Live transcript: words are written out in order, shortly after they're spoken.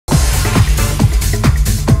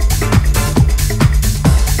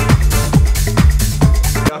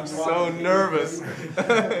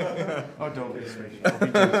Oh, don't be sweet. I'll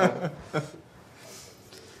be gentle.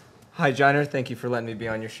 Hi, Johnner. Thank you for letting me be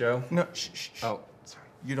on your show. No, shh, shh, shh. Oh. Sorry.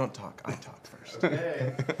 You don't talk. I talk first.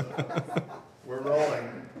 Okay. We're rolling.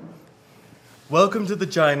 Welcome to the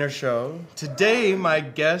Jiner Show. Today, my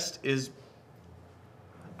guest is...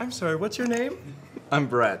 I'm sorry, what's your name? I'm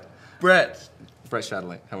Brett. Brett. Brett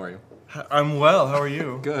Shadley. How are you? I'm well. How are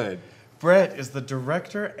you? Good. Brett is the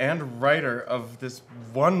director and writer of this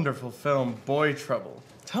wonderful film, Boy Trouble.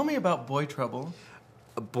 Tell me about Boy Trouble.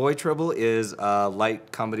 Boy Trouble is a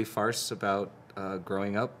light comedy farce about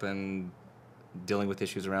growing up and dealing with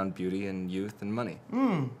issues around beauty and youth and money.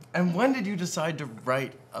 And when did you decide to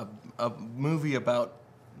write a movie about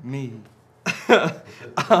me?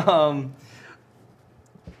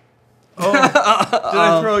 Oh, did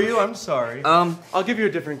I throw you? I'm sorry. I'll give you a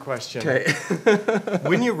different question. Okay.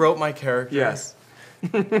 When you wrote my character, Yes.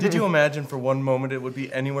 did you imagine for one moment it would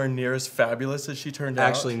be anywhere near as fabulous as she turned out?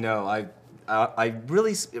 Actually, no. I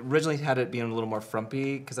really originally had it being a little more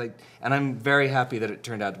frumpy and I'm very happy that it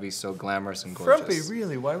turned out to be so glamorous and gorgeous. Frumpy,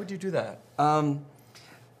 really? Why would you do that?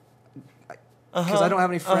 Because I don't have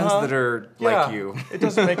any friends that are like you. It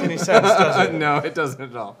doesn't make any sense, does it? No, it doesn't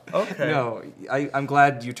at all. Okay. No, I'm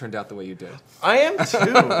glad you turned out the way you did. I am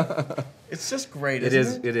too. It's just great,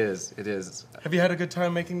 isn't it? It is. Have you had a good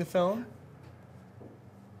time making the film?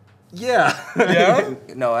 Yeah. Yeah?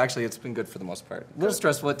 No, actually, it's been good for the most part. A little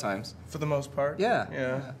stressful at times. For the most part?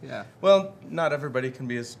 Yeah. Yeah. Well, not everybody can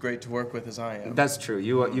be as great to work with as I am. That's true.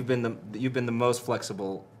 You've been the most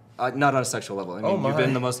flexible. Not on a sexual level. I mean, Oh my. You've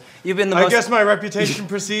been the most. I guess my reputation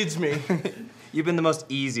precedes me. You've been the most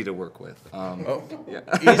easy to work with. Oh, Yeah.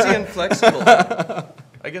 easy and flexible.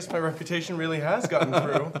 I guess my reputation really has gotten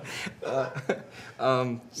through.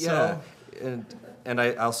 Yeah. And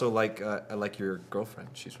I also like your girlfriend.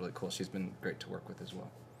 She's really cool. She's been great to work with as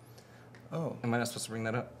well. Oh, Am I not supposed to bring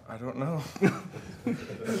that up? I don't know.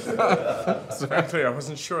 Frankly, I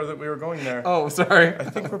wasn't sure that we were going there. Oh, sorry. I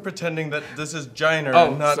think we're pretending that this is Jiner Oh,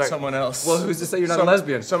 and not sorry. someone else. Well, who's to say you're not a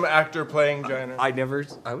lesbian? Some actor playing Jiner.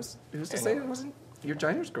 Who's to say it wasn't your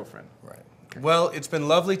Jiner's girlfriend? Right. Well, it's been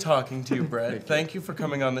lovely talking to you, Brett. Thank you for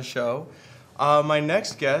coming on the show. My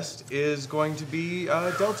next guest is going to be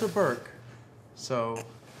Delta Burke. So,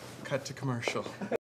 cut to commercial.